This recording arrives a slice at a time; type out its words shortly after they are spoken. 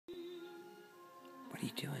What are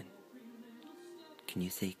you doing? Can you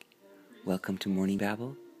say, welcome to Morning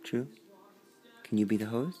Babble? True? Can you be the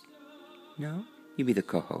host? No? You be the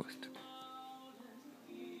co-host.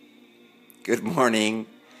 Good morning,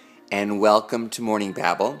 and welcome to Morning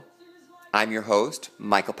Babble. I'm your host,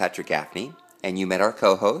 Michael Patrick Gaffney, and you met our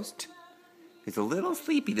co-host, who's a little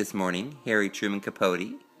sleepy this morning, Harry Truman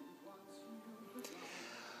Capote.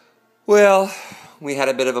 Well, we had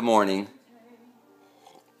a bit of a morning.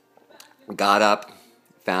 Got up,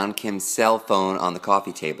 found Kim's cell phone on the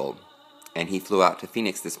coffee table, and he flew out to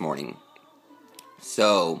Phoenix this morning.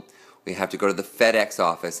 So we have to go to the FedEx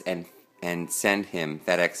office and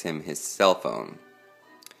FedEx him his cell phone.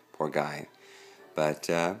 Poor guy. But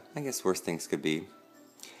I guess worse things could be.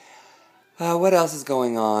 What else is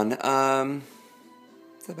going on?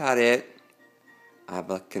 That's about it. I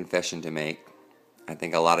have a confession to make. I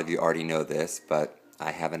think a lot of you already know this, but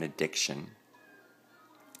I have an addiction.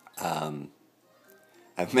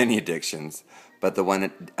 I have many addictions, but the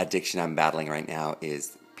one addiction I'm battling right now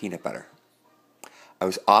is peanut butter. I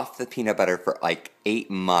was off the peanut butter for like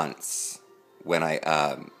 8 months when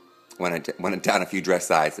I went down a few dress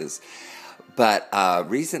sizes. But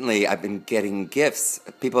recently I've been getting gifts.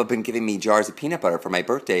 People have been giving me jars of peanut butter for my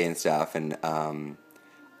birthday and stuff, and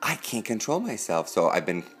I can't control myself. So I've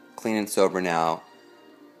been clean and sober now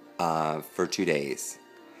for 2 days.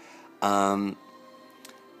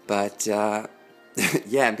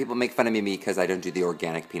 Yeah, and people make fun of me because I don't do the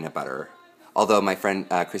organic peanut butter. Although my friend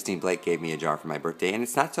Christine Blake gave me a jar for my birthday, and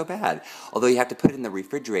it's not so bad. Although you have to put it in the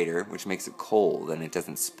refrigerator, which makes it cold, and it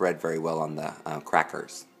doesn't spread very well on the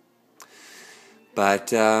crackers.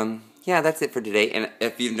 But, yeah, that's it for today. And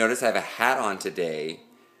if you've noticed, I have a hat on today.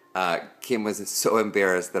 Kim was so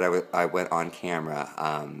embarrassed that I went on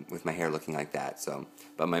camera with my hair looking like that.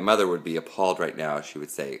 But my mother would be appalled right now. She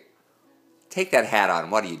would say, "Take that hat on.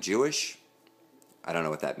 What, are you Jewish?" I don't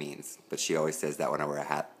know what that means, but she always says that when I wear a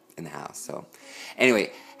hat in the house. So,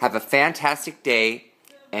 anyway, have a fantastic day,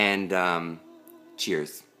 and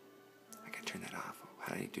cheers. I can turn that off.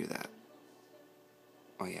 How do you do that?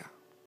 Oh, yeah.